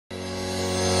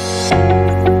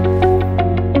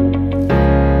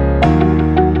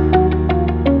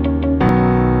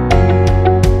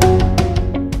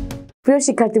প্রিয়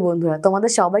শিক্ষার্থী বন্ধুরা,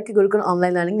 তোমাদের সবাইকে গুরুকুল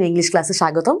অনলাইন লার্নিং ইংলিশ ক্লাসে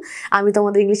স্বাগতম। আমি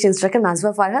তোমাদের ইংলিশ ইনস্ট্রাক্টর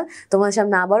নাজবা ফারহান। তোমাদের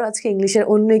সামনে আবারও আজকে ইংলিশের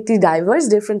অন্য একটি ডাইভার্স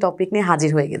ডিফারেন্ট টপিক নিয়ে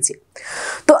হাজির হয়ে গেছি।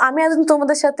 তো আমি আজ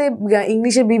তোমাদের সাথে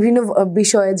ইংলিশের বিভিন্ন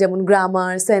বিষয়ে যেমন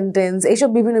গ্রামার, সেন্টেন্স, এইসব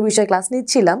বিভিন্ন বিষয়ে ক্লাস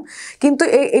নিচ্ছিলাম। কিন্তু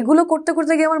এগুলো করতে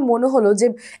করতে গিয়ে আমার মনে হলো যে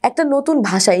একটা নতুন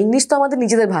ভাষা, ইংলিশ তো আমাদের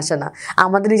নিজেদের ভাষা না,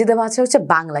 আমাদের নিজেদের ভাষা হচ্ছে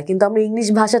বাংলা, কিন্তু আমরা ইংলিশ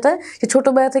ভাষাটা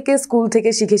ছোটবেলা থেকে স্কুল থেকে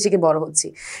শিখে শিখে বড় হচ্ছি।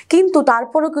 কিন্তু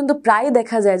তারপরেও কিন্তু প্রায়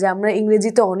দেখা যায় যে আমরা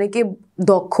ইংরেজিতে অনেকে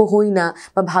দক্ষ হই না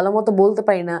বা ভালো মতো বলতে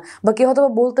পারি না, বা কেউ হয়তো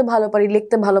বলতে ভালো পারি,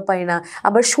 লিখতে ভালো পারি না,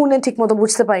 আবার শুনে ঠিক মতো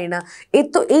বুঝতে পারি না।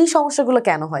 এই সমস্যাগুলো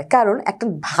কেন হয়? কারণ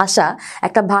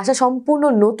একটা ভাষা সম্পূর্ণ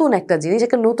নতুন একটা জিনিস।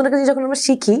 নতুন একটা জিনিস যখন আমরা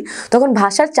শিখি তখন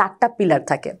ভাষার 4টা পিলার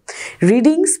থাকে: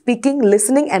 reading, speaking,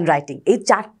 listening and writing. এই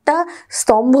 4টা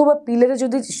স্তম্ভ বা পিলারে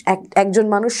যদি একজন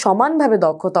মানুষ সমানভাবে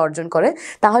দক্ষতা অর্জন করে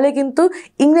তাহলে কিন্তু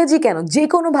ইংরেজি কেন, যে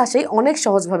কোনো ভাষাই অনেক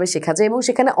সহজভাবে শেখা যায় এবং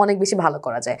সেখানে অনেক বেশি ভালো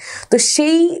করা যায়। তো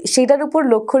সেটার উপর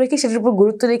লক্ষ্য রেখে, সেটার উপর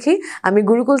গুরুত্ব রেখেই আমি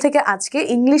গুরুকুল থেকে আজকে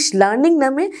ইংলিশ লার্নিং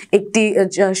নামে একটি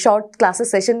শর্ট ক্লাসের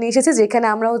সেশন নিয়ে এসেছি, যেখানে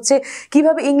আমরা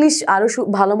কিভাবে ইংলিশ আরও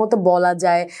ভালো মতো বলা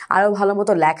যায়, আরও ভালো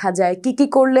মতো লেখা যায়, কি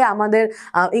করলে আমাদের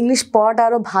ইংলিশ পড়াটা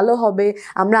আরও ভালো হবে,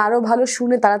 আমরা আরও ভালো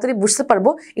শুনে তাড়াতাড়ি বুঝতে পারবো,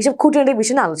 এইসব খুঁটিনাটি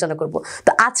বিষয় নিয়ে আলোচনা করব।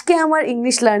 তো আজকে আমার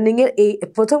ইংলিশ লার্নিংয়ের এই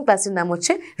প্রথম ক্লাসের নাম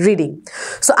হচ্ছে রিডিং।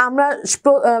 সো আমরা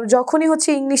যখনই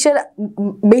ইংলিশের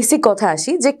বেসিক কথা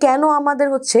আসি যে কেন আমাদের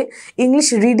ইংলিশ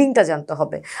রিডিংটা জানতে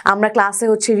হবে। আমরা ক্লাসে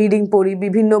রিডিং পড়ি,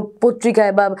 বিভিন্ন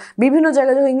পত্রিকায় বা বিভিন্ন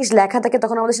জায়গায় যখন ইংলিশ লেখা থাকে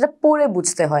তখন আমাদের সেটা পড়ে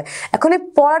বুঝতে হয়। এখন এই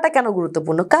পড়াটা কেন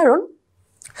গুরুত্বপূর্ণ? কারণ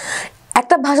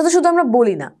একটা ভাষা তো শুধু আমরা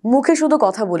বলি না, মুখে শুধু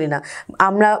কথা বলি না,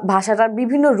 আমরা ভাষাটার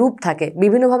বিভিন্ন রূপ থাকে,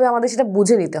 বিভিন্নভাবে আমাদের সেটা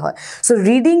বুঝে নিতে হয়। সো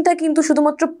রিডিংটা কিন্তু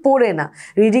শুধুমাত্র পড়ে না,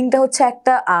 রিডিংটা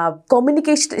একটা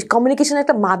কমিউনিকেশনের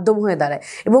একটা মাধ্যম হয়ে দাঁড়ায়।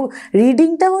 এবং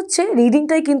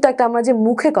রিডিংটাই কিন্তু আমরা যে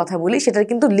মুখে কথা বলি সেটার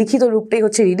কিন্তু লিখিত রূপটাই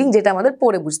রিডিং, যেটা আমাদের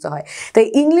পড়ে বুঝতে হয়। তাই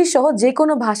ইংলিশ সহ যে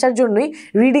কোনো ভাষার জন্যই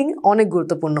রিডিং অনেক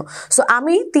গুরুত্বপূর্ণ। সো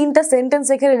আমি 3টা সেন্টেন্স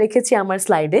এখানে রেখেছি আমার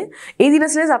স্লাইডে। এই 3টা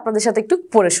সেন্টেন্স আপনাদের সাথে একটু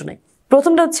পড়ে শোনাই।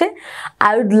 প্রথমটা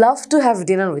I would love to have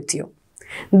dinner with you.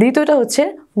 দ্বিতীয়টা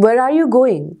where are you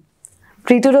going?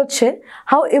 তৃতীয়টা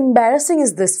how embarrassing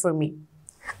is this for me?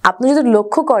 আপনি যদি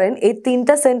লক্ষ্য করেন এই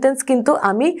 3টা সেন্টেন্স কিন্তু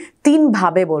আমি 3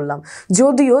 ভাবে বললাম,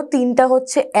 যদিও 3টা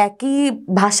একই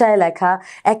ভাষায় লেখা,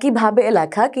 একইভাবে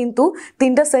লেখা, কিন্তু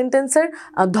 3টা সেন্টেন্সের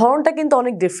ধরনটা কিন্তু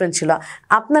অনেক ডিফারেন্ট ছিল।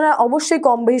 আপনারা অবশ্যই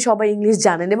কম বেশি সবাই ইংলিশ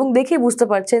জানেন এবং দেখেই বুঝতে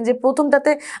পারছেন যে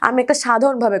প্রথমটাতে আমি একটা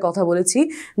সাধারণভাবে কথা বলেছি,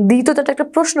 দ্বিতীয়টাতে একটা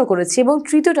প্রশ্ন করেছি এবং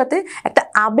তৃতীয়টাতে একটা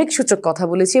আবেগসূচক কথা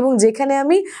বলেছি এবং যেখানে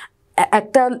আমি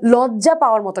একটা লজ্জা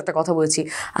পাওয়ার মতো একটা কথা বলেছি,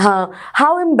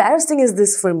 how embarrassing is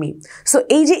this for me. So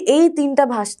এই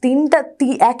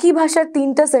একই ভাষার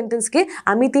 3টা সেন্টেন্সকে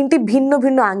আমি 3টি ভিন্ন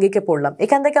ভিন্ন আঙ্গিকে পড়লাম।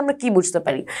 এখান থেকে আমরা কি বুঝতে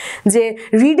পারি যে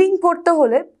রিডিং পড়তে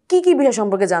হলে কি কি বিষয়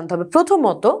সম্পর্কে জানতে হবে?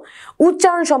 প্রথমত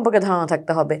উচ্চারণ সম্পর্কে ধারণা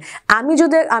থাকতে হবে।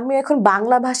 আমি এখন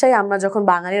বাংলা ভাষায়, আমরা যখন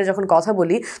বাঙালিরা যখন কথা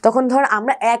বলি তখন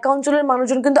আমরা এক অঞ্চলের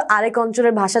মানুষজন কিন্তু আরেক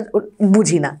অঞ্চলের ভাষা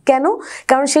বুঝি না। কেন?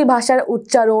 কারণ সেই ভাষার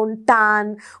উচ্চারণ, টান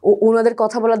ও ওনাদের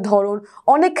কথা বলার ধরন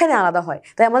অনেকখানি আলাদা হয়,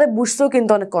 তাই আমাদের বুঝতেও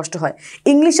কিন্তু অনেক কষ্ট হয়।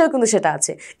 ইংলিশেও কিন্তু সেটা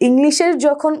আছে।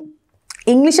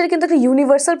 ইংলিশের কিন্তু একটা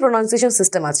ইউনিভার্সাল প্রোনাউন্সিয়েশন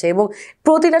সিস্টেম আছে এবং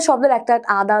প্রতিটা শব্দের একটা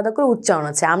আলাদা আলাদা করে উচ্চারণ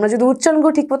আছে। আমরা যদি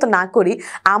উচ্চারণগুলো ঠিকমতো না করি,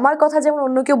 আমার কথা যেমন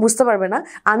অন্য কেউ বুঝতে পারবে না,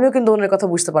 আমিও কিন্তু অন্যের কথা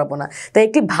বুঝতে পারবো না। তাই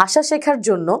একটি ভাষা শেখার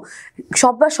জন্য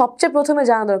সবচেয়ে প্রথমে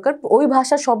জানা দরকার ওই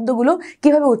ভাষার শব্দগুলো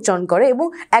কিভাবে উচ্চারণ করে এবং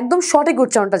একদম সঠিক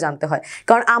উচ্চারণটা জানতে হয়।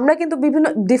 কারণ আমরা কিন্তু বিভিন্ন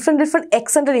ডিফারেন্ট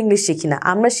অ্যাকসেন্টের ইংলিশ শিখি না,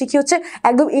 আমরা শিখি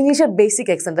একদম ইংলিশের বেসিক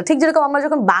অ্যাকসেন্টটা। ঠিক যেরকম আমরা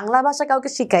যখন বাংলা ভাষা কাউকে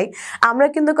শিখাই, আমরা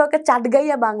কিন্তু কাউকে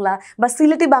চাটগাইয়া বাংলা বা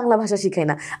সিলেটি বাংলা ভাষা শিখাই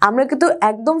না, আমরা কিন্তু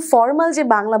একদম ফর্মাল যে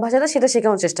বাংলা ভাষাটা সেটা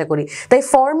শেখানোর চেষ্টা করি। তাই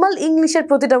ফর্মাল ইংলিশের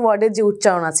প্রতিটা ওয়ার্ডের যে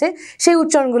উচ্চারণ আছে সেই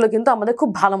উচ্চারণগুলো কিন্তু আমাদের খুব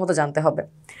ভালো মতো জানতে হবে।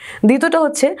 দ্বিতীয়টা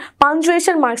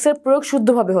পাঞ্চুয়েশন মার্কসের প্রয়োগ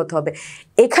শুদ্ধভাবে হতে হবে।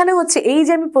 এখানে এই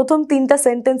যে আমি প্রথম 3টা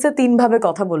সেন্টেন্সে 3 ভাবে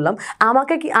কথা বললাম,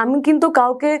 আমি কিন্তু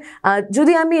কাউকে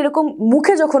যদি আমি এরকম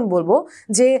মুখে যখন বলবো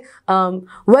যে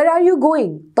where are you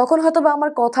going, তখন হয়তো বা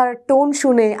আমার কথার টোন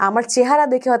শুনে, আমার চেহারা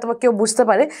দেখে হয়তো বা কেউ বুঝতে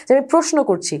পারে যে আমি প্রশ্ন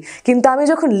করছি। কিন্তু আমি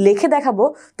যখন লিখে দেখাবো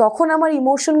তখন আমার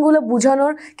ইমোশনগুলো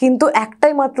বোঝানোর কিন্তু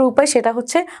একটাই মাত্র উপায়, সেটা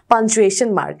পাঞ্চুয়েশন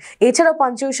মার্ক। এছাড়াও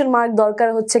পাঞ্চুয়েশন মার্ক দরকার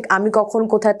আমি কখন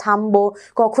কোথায় থামবো,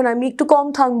 কখন আমি একটু কম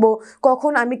থামবো,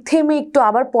 কখন আমি থেমে একটু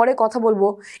আবার পরে কথা বলবো।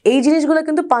 এই জিনিসগুলো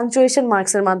কিন্তু পাঞ্চুয়েশন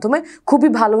মার্কসের মাধ্যমে খুবই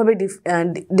ভালোভাবে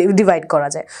ডিভাইড করা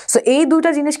যায়। সো এই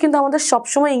 2টা জিনিস কিন্তু আমাদের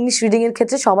সবসময় ইংলিশ রিডিংয়ের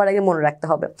ক্ষেত্রে সবার আগে মনে রাখতে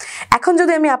হবে। এখন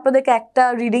যদি আমি আপনাদেরকে একটা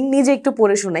রিডিং নিজে একটু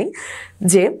পড়ে শোনাই,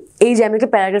 যে এই যে আমি একটা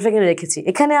প্যারাগ্রাফ এখানে রেখেছি,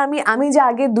 এখানে আমি যে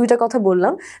আগে 2টা কথা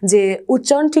বললাম যে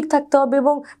উচ্চারণ ঠিক থাকতে হবে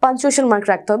এবং পাঞ্চুয়েশন মার্ক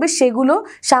রাখতে হবে, সেগুলো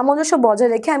সামঞ্জস্য বজায়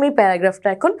রেখে আমি এই প্যারাগ্রাফটা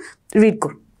এখন রিড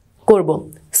করব।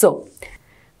 So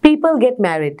people get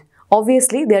married.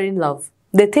 Obviously, they're in love.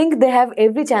 They think they have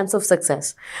every chance of success.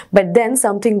 But then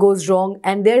something goes wrong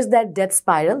and there's that death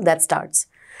spiral that starts.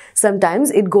 Sometimes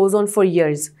it goes on for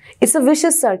years. It's a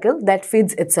vicious circle that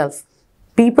feeds itself.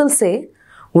 People say,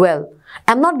 well,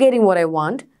 I'm not getting what I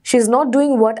want. She's not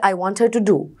doing what I want her to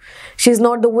do. She's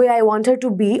not the way I want her to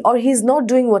be, or he's not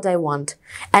doing what I want.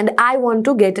 And I want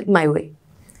to get it my way.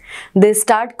 They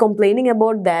start complaining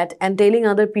about that and telling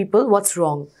other people what's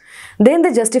wrong. Then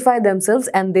they justify themselves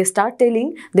and they start telling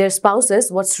their spouses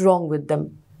what's wrong with them.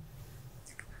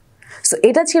 So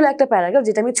এটা ছিল একটা paragraph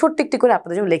যেটা আমি ছোট্ট একটি করে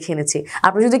আপনাদের জন্য লিখে এনেছি।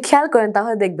 আপনি যদি খেয়াল করেন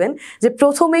তাহলে দেখবেন যে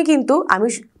প্রথমেই কিন্তু আমি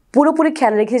পুরোপুরি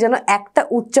খেয়াল রেখে যেন একটা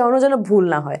উচ্চারণও যেন ভুল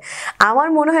না হয়। আমার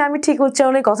মনে হয় আমি ঠিক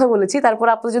উচ্চারণের কথা বলেছি। তারপর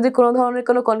আপনার যদি কোনো ধরনের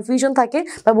কোনো কনফিউশন থাকে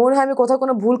বা মনে হয় আমি কোথাও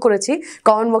কোনো ভুল করেছি,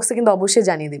 কমেন্ট বক্সে কিন্তু অবশ্যই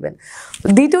জানিয়ে দিবেন।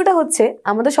 দ্বিতীয়টা হচ্ছে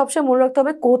আমাদের সবসময় মনে রাখতে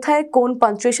হবে কোথায় কোন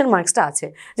পাঞ্চুয়েশন মার্কসটা আছে।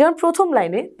 যেমন প্রথম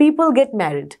লাইনে পিপল গেট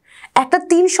ম্যারিড, একটা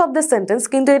 3 শব্দের সেন্টেন্স,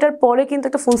 কিন্তু এটার পরে কিন্তু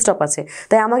একটা ফুল স্টপ আছে,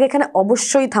 তাই আমাকে এখানে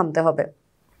অবশ্যই থামতে হবে।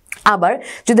 আবার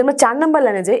যদি আমরা 4 নম্বর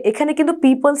লাইনে যাই, এখানে কিন্তু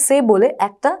পিপল সে বলে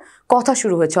একটা কথা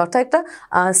শুরু হয়েছে, অর্থাৎ একটা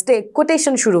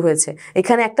কোটেশন শুরু হয়েছে,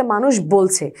 এখানে একটা মানুষ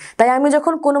বলছে। তাই আমি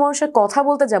যখন কোনো মানুষের কথা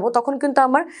বলতে যাব তখন কিন্তু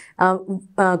আমার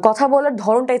কথা বলার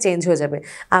ধরনটাই চেঞ্জ হয়ে যাবে।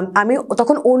 আমি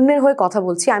তখন অন্যের হয়ে কথা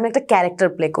বলছি, আমি একটা ক্যারেক্টার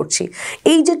প্লে করছি।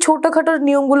 এই যে ছোটোখাটো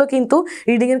নিয়মগুলো কিন্তু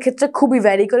রিডিংয়ের ক্ষেত্রে খুবই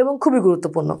ভ্যারি করে এবং খুবই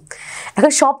গুরুত্বপূর্ণ।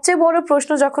 এখন সবচেয়ে বড়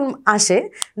প্রশ্ন যখন আসে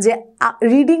যে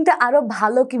রিডিংটা আরও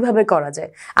ভালো কিভাবে করা যায়।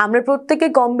 আমরা প্রত্যেকে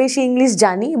কম বেশি ইংলিশ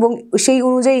জানি এবং সেই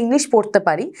অনুযায়ী ইংলিশ পড়তে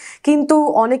পারি, কিন্তু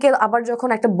অনেকে আবার যখন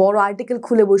একটা বড় আর্টিকেল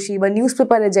খুলে বসি বা নিউজ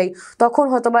পেপারে যাই তখন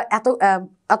হয়তো বা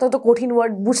এত কঠিন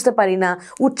ওয়ার্ড বুঝতে পারি না,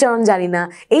 উচ্চারণ জানি না।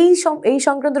 এই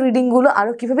সংক্রান্ত রিডিংগুলো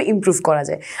আরও কীভাবে ইমপ্রুভ করা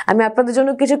যায় আমি আপনাদের জন্য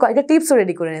কয়েকটা টিপসও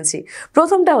রেডি করে এনেছি।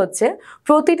 প্রথমটা হচ্ছে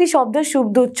প্রতিটি শব্দের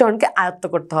শুদ্ধ উচ্চারণকে আয়ত্ত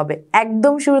করতে হবে।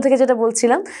 একদম শুরু থেকে যেটা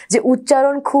বলছিলাম যে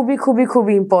উচ্চারণ খুবই খুবই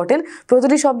খুবই ইম্পর্টেন্ট।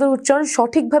 প্রতিটি শব্দের উচ্চারণ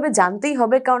সঠিকভাবে জানতেই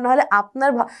হবে, কারণ নাহলে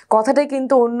আপনার কথাটাই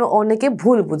কিন্তু অনেকে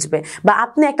ভুল বুঝবে বা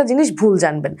আপনি একটা জিনিস ভুল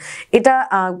জানবেন। এটা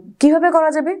কিভাবে করা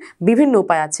যাবে? বিভিন্ন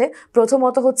উপায় আছে।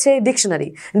 প্রথমত হচ্ছে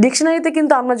ডিকশনারিতে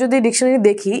কিন্তু আমরা যদি ডিকশনারি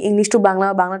দেখি, English to Bangla,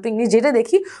 Bangla to English, যেটা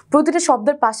দেখি প্রতিটা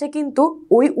শব্দের পাশে কিন্তু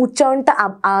ওই উচ্চারণটা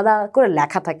আলাদা করে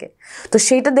লেখা থাকে। তো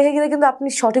সেইটা দেখে গেলে কিন্তু আপনি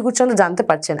সঠিক উচ্চারণটা জানতে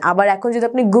পারছেন। আবার এখন যদি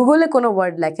আপনি গুগলে কোনো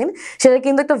ওয়ার্ড লেখেন, সেটা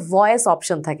কিন্তু একটা ভয়েস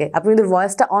অপশন থাকে। আপনি যদি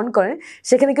ভয়েসটা অন করেন,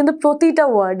 সেখানে কিন্তু প্রতিটা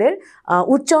ওয়ার্ডের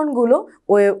উচ্চারণগুলো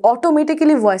ওই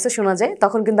অটোমেটিক্যালি ভয়েসে শোনা যায়।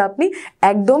 তখন কিন্তু আপনি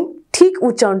একদম ঠিক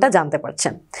উচ্চারণটা জানতে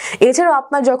পারছেন। এছাড়াও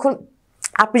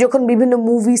আপনি যখন বিভিন্ন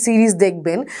মুভি সিরিজ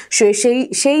দেখবেন,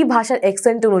 সেই ভাষার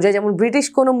অ্যাকসেন্ট অনুযায়ী, যেমন ব্রিটিশ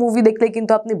কোনো মুভি দেখলে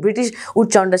কিন্তু আপনি ব্রিটিশ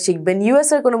উচ্চারণটা শিখবেন,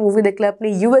 ইউএসের কোনো মুভি দেখলে আপনি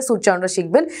ইউএস উচ্চারণটা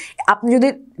শিখবেন। আপনি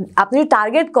যদি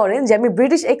টার্গেট করেন যে আমি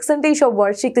ব্রিটিশ অ্যাকসেন্টেই সব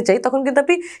ওয়ার্ড শিখতে চাই, তখন কিন্তু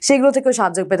আপনি সেগুলো থেকেও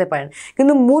সাহায্য পেতে পারেন।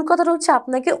 কিন্তু মূল কথাটা হচ্ছে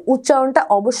আপনাকে উচ্চারণটা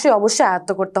অবশ্যই আয়ত্ত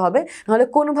করতে হবে, নাহলে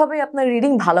কোনোভাবেই আপনার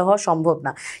রিডিং ভালো হওয়া সম্ভব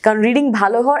না। কারণ রিডিং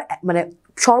ভালো হওয়ার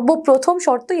সর্বপ্রথম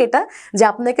শর্তই এটা যে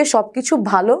আপনাকে সবকিছু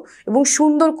ভালো এবং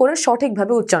সুন্দর করে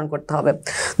সঠিকভাবে উচ্চারণ করতে হবে।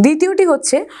 দ্বিতীয়টি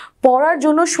হচ্ছে পড়ার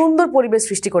জন্য সুন্দর পরিবেশ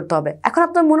সৃষ্টি করতে হবে। এখন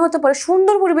আপনার মনে হতে পারে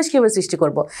সুন্দর পরিবেশ কীভাবে সৃষ্টি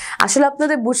করব? আসলে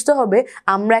আপনাদের বুঝতে হবে,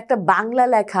 আমরা একটা বাংলা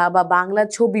লেখা বা বাংলা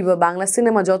ছবি বা বাংলা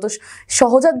সিনেমা যত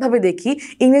সহজাতভাবে দেখি,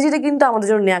 ইংরেজিতে কিন্তু আমাদের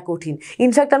জন্য নেওয়া কঠিন।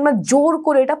 ইনফ্যাক্ট আমরা জোর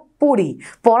করে এটা পড়ি।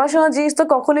 পড়াশোনার জিনিস তো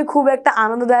কখনোই খুব একটা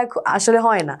আনন্দদায়ক আসলে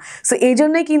হয় না। সো এই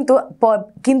জন্যই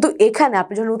কিন্তু এখানে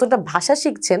আপনি যখন নতুন একটা ভাষা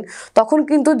শিখছেন, তখন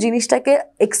কিন্তু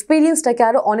এক্সপিরিয়েন্সটাকে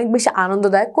আরও অনেক বেশি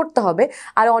আনন্দদায়ক করতে হবে,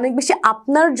 আর অনেক বেশি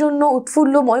আপনার জন্য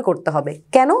উৎফুল্লময় করতে হবে।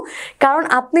 কেন? কারণ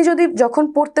আপনি যখন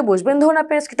পড়তে বসবেন, ধরুন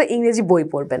আপনি আজকে একটা ইংরেজি বই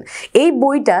পড়বেন, এই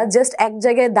বইটা জাস্ট এক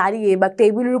জায়গায় দাঁড়িয়ে বা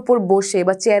টেবিলের উপর বসে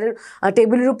বা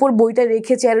টেবিলের উপর বইটা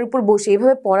রেখে চেয়ারের উপর বসে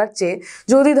এইভাবে পড়ার চেয়ে,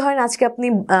 যদি ধরেন আজকে আপনি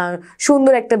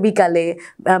সুন্দর একটা বিকালে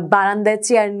বারান্দায়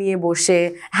চেয়ার নিয়ে বসে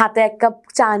হাতে 1 কাপ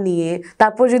চা নিয়ে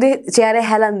তারপর যদি চেয়ারে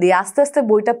হেলান দিয়ে আস্তে আস্তে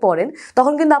বইটা পড়েন,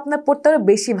 তখন কিন্তু আপনার পড়তে আরও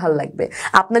বেশি ভালো লাগবে।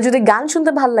 আপনার যদি গান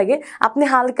শুনতে ভালো লাগে, আপনি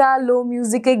হালকা লো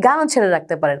মিউজিকে গানও ছেড়ে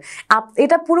রাখতে পারেন।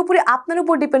 এটা পুরোপুরি আপনার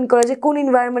উপর ডিপেন্ড করে যে কোন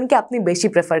এনভায়রনমেন্টকে আপনি বেশি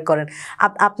প্রেফার করেন।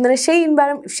 আপনারা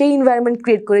সেই এনভায়রনমেন্ট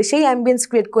ক্রিয়েট করে, সেই অ্যাম্বিয়েন্স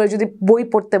ক্রিয়েট করে যদি বই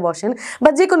পড়তে বসেন বা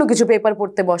যে কোনো কিছু পেপার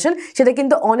পড়তে বসেন, সেটা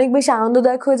কিন্তু অনেক বেশি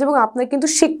আনন্দদায়ক হয়ে যাবে এবং আপনার কিন্তু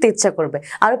শিখতে ইচ্ছা করবে,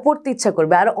 আরও পড়তে ইচ্ছা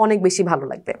করবে, আরও অনেক বেশি ভালো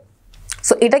লাগবে।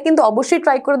 সো এটা কিন্তু অবশ্যই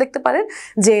ট্রাই করে দেখতে পারেন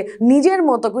যে নিজের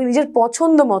মতো করে, নিজের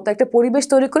পছন্দ মতো একটা পরিবেশ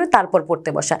তৈরি করে তারপর পড়তে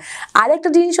বসা। আর একটা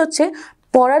জিনিস হচ্ছে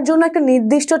পড়ার জন্য একটা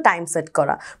নির্দিষ্ট টাইম সেট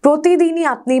করা। প্রতিদিনই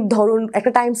আপনি ধরুন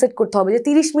একটা টাইম সেট করতে হবে যে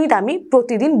 30 মিনিট আমি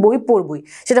প্রতিদিন বই পড়বই।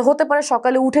 সেটা হতে পারে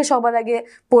সকালে উঠে সবার আগে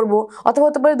পড়বো, অথবা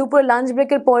হতে পারে দুপুরে লাঞ্চ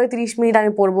ব্রেকের পরে 30 মিনিট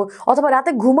আমি পড়বো, অথবা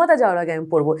রাতে ঘুমাতে যাওয়ার আগে আমি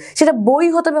পড়বো। সেটা বই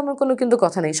হতে হবে এমন কোনো কিন্তু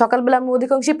কথা নেই। সকালবেলা আমি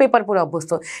অধিকাংশই পেপার পড়ে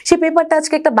অভ্যস্ত, সেই পেপারটা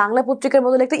আজকে একটা বাংলা পত্রিকার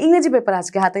বদলে একটা ইংরেজি পেপার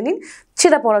আজকে হাতে নিন,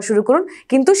 সেটা পড়া শুরু করুন।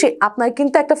 কিন্তু আপনার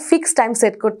কিন্তু একটা ফিক্সড টাইম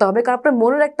সেট করতে হবে, কারণ আপনার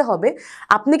মনে রাখতে হবে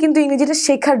আপনি কিন্তু ইংরেজিটা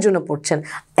শেখার জন্য পড়ছেন,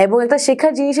 এবং একটা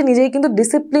শেখার জিনিসে নিজেই কিন্তু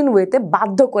ডিসিপ্লিন ওয়েতে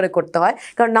বাধ্য করে করতে হয়,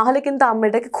 কারণ না হলে কিন্তু আমরা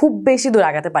এটাকে খুব বেশি দূর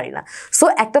আগাতে পারি না। সো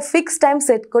একটা ফিক্সড টাইম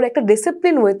সেট করে একটা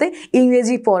ডিসিপ্লিন ওয়েতে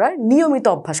ইংরেজি পড়ার নিয়মিত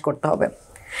অভ্যাস করতে হবে।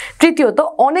 তৃতীয়ত,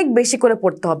 অনেক বেশি করে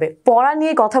পড়তে হবে। পড়া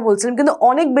নিয়ে কথা বলছিলাম, কিন্তু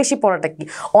অনেক বেশি পড়াটা কি?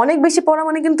 অনেক বেশি পড়া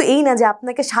মানে কিন্তু এই না যে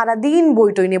আপনাকে সারাদিন বই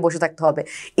টই নিয়ে বসে থাকতে হবে।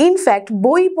 ইনফ্যাক্ট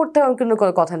বই পড়তে হবে কোনো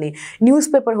কথা নেই, নিউজ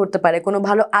পেপার হতে পারে, কোনো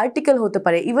ভালো আর্টিকেল হতে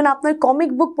পারে, ইভেন আপনার কমিক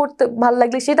বুক পড়তে ভালো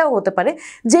লাগলে সেটাও হতে পারে।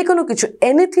 যে কোনো কিছু,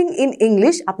 এনিথিং ইন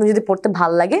ইংলিশ আপনি যদি পড়তে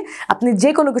ভালো লাগে আপনি যে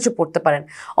কোনো কিছু পড়তে পারেন।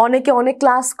 অনেকে অনেক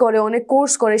ক্লাস করে, অনেক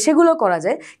কোর্স করে, সেগুলো করা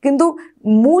যায়, কিন্তু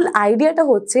মূল আইডিয়াটা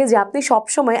হচ্ছে যে আপনি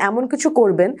সবসময় এমন কিছু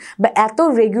করবেন বা এত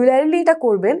রেগুলারলি এটা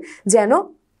করবেন যেন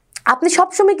আপনি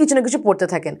সবসময় কিছু না কিছু পড়তে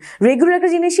থাকেন। রেগুলার একটা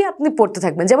জিনিসই আপনি পড়তে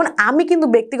থাকবেন। যেমন আমি কিন্তু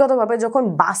ব্যক্তিগতভাবে যখন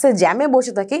বাসে জ্যামে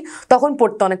বসে থাকি তখন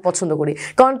পড়তে অনেক পছন্দ করি,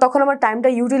 কারণ তখন আমার টাইমটা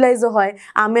ইউটিলাইজও হয়,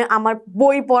 আমার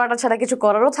বই পড়াটা ছাড়া কিছু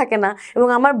করারও থাকে না, এবং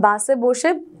আমার বাসে বসে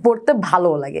পড়তে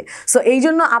ভালোও লাগে। সো এই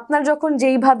জন্য আপনার যখন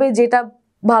যেইভাবে যেটা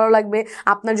ভালো লাগবে,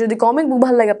 আপনার যদি কমিক বুক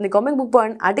ভালো লাগে আপনি কমিক বুক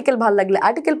পড়েন, আর্টিকেল ভালো লাগলে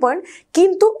আর্টিকেল পড়েন,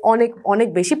 কিন্তু অনেক অনেক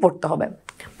বেশি পড়তে হবে।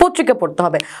 পত্রিকা পড়তে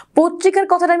হবে। পত্রিকার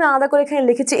কথাটা আমি আলাদা করে এখানে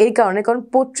লিখেছি এই কারণে, কারণ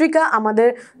পত্রিকা আমাদের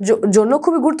জন্য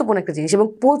খুবই গুরুত্বপূর্ণ একটা জিনিস, এবং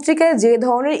পত্রিকায় যে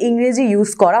ধরনের ইংরেজি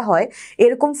ইউজ করা হয়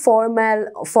এরকম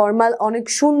ফর্মাল অনেক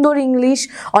সুন্দর ইংলিশ,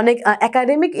 অনেক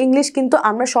একাডেমিক ইংলিশ কিন্তু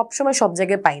আমরা সবসময় সব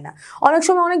জায়গায় পাই না। অনেক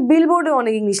সময় অনেক বিলবোর্ডেও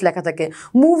অনেক ইংলিশ লেখা থাকে,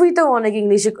 মুভিতেও অনেক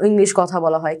ইংলিশ কথা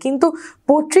বলা হয়, কিন্তু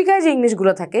পত্রিকায় যে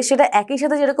ইংলিশগুলো থাকে সেটা একই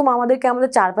সাথে যেরকম আমাদেরকে আমাদের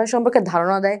চারপাশ সম্পর্কে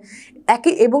ধারণা দেয়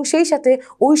এবং সেই সাথে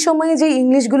ওই সময়ে যে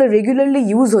ইংলিশগুলো রেগুলারলি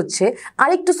ইউজ হচ্ছে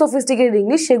আরেকটু সফিস্টিকেটেড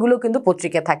ইংলিশ, সেগুলো কিন্তু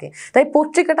পত্রিকায় থাকে। তাই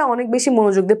পত্রিকাটা অনেক বেশি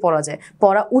মনোযোগ দিয়ে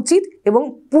পড়া উচিত, এবং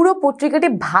পুরো পত্রিকাটি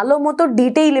ভালো মতো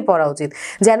ডিটেইলে পড়া উচিত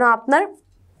যেন আপনার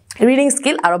রিডিং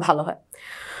স্কিল আরও ভালো হয়।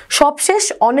 সবশেষ,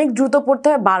 অনেক দ্রুত পড়তে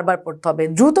হবে, বারবার পড়তে হবে।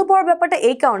 দ্রুত পড়ার ব্যাপারটা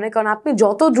এই কারণে, কারণ আপনি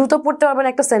যত দ্রুত পড়তে পারবেন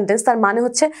একটা সেন্টেন্স, তার মানে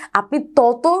হচ্ছে আপনি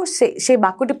তত সেই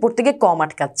বাক্যটি পড়তে গিয়ে কম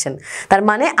আটকাচ্ছেন, তার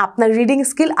মানে আপনার রিডিং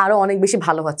স্কিল আরও অনেক বেশি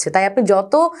ভালো হচ্ছে। তাই আপনি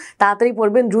যত তাড়াতাড়ি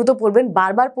পড়বেন, দ্রুত পড়বেন,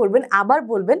 বারবার পড়বেন, আবার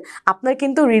বলবেন, আপনার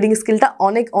কিন্তু রিডিং স্কিলটা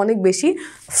অনেক অনেক বেশি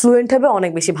ফ্লুয়েন্ট হবে,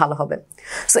 অনেক বেশি ভালো হবে।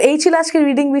 সো এই ছিল আজকে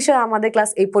রিডিং বিষয়ে আমাদের ক্লাস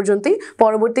এই পর্যন্তই।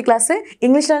 পরবর্তী ক্লাসে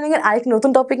ইংলিশ লার্নিংয়ের আরেক নতুন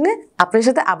টপিক নিয়ে আপনার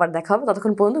সাথে আবার দেখা হবে।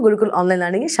 ততক্ষণ পর্যন্ত গুরুকুল অনলাইন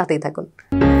লার্নিংয়ের সাথেই থাকুন।